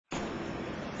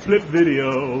Flip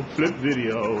video, flip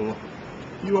video.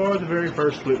 You are the very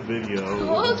first flip video.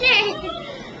 Okay.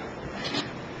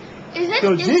 Is that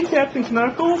So, gee, Captain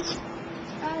Knuckles.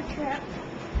 Oh, crap.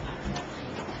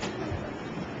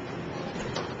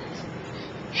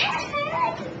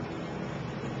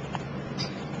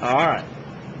 Alright.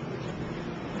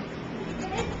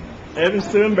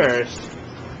 Evan's too embarrassed.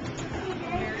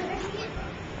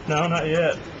 No, not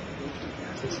yet.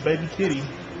 It's baby kitty.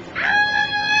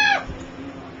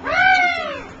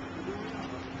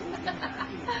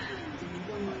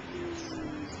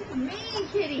 Mean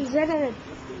kitty. Is that a...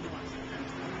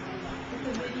 It's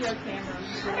a video camera.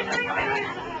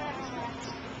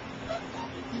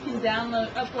 You can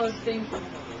upload things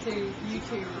to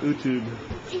YouTube. YouTube.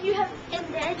 Do you have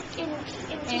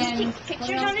and take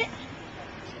pictures on it?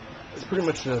 It's pretty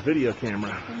much a video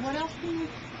camera. And what else can you?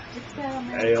 It's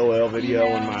AOL video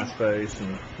and MySpace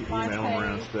and email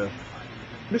around stuff.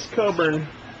 Miss Coburn.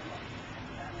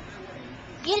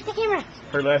 Get at the camera.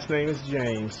 Her last name is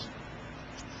James.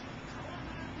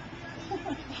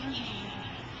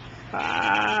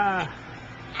 Ah.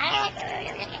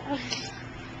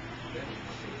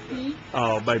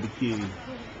 Oh, baby kitty.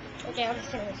 Okay, I'll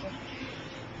just turn this here.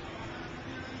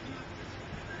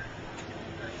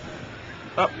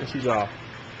 Oh, and she's off.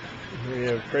 We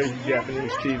have crazy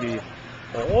Japanese TV.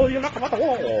 Oh, you're not about the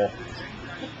wall.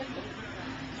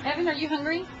 Evan, are you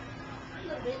hungry?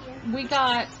 We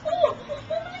got.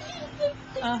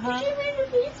 I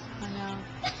know.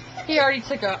 He already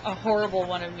took a horrible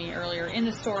one of me earlier in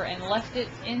the store and left it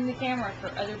in the camera for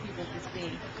other people to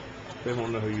see. They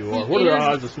won't know who you are. What are the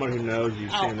odds of somebody who knows you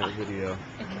seeing that video?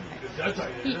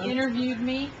 He interviewed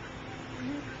me.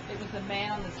 It was a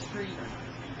man on the street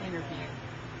interview.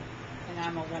 And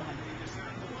I'm a woman.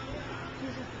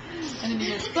 And then he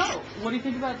goes, so, what do you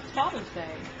think about Father's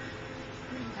Day?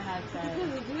 And I said,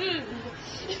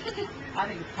 I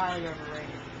think it's highly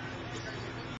overrated.